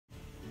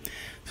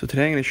So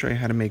today I'm going to show you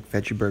how to make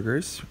veggie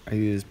burgers. I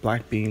use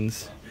black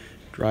beans,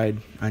 dried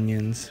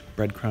onions,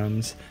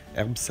 breadcrumbs,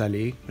 herbe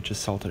salée, which is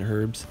salted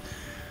herbs,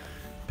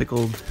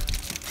 pickled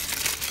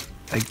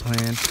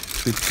eggplant,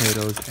 sweet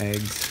potatoes,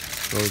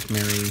 eggs,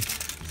 rosemary,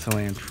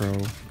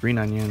 cilantro, green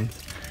onions,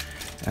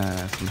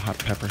 some hot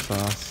pepper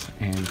sauce,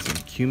 and some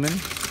cumin.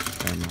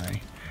 They're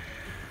my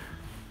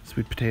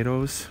sweet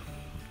potatoes.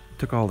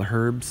 Took all the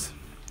herbs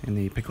and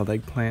the pickled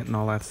eggplant and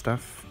all that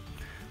stuff,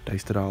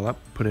 diced it all up,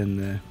 put in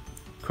the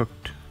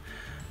cooked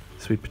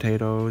sweet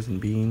potatoes and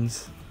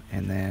beans,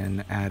 and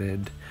then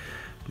added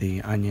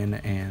the onion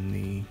and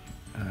the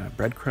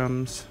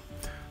breadcrumbs,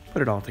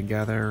 put it all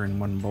together in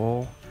one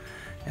bowl,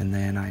 and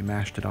then I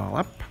mashed it all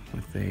up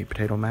with a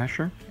potato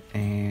masher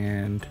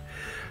and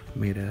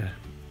made a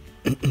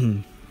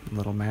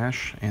little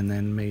mash, and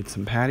then made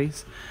some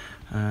patties.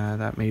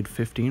 That made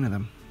 15 of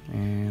them,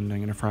 and I'm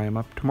going to fry them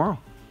up tomorrow.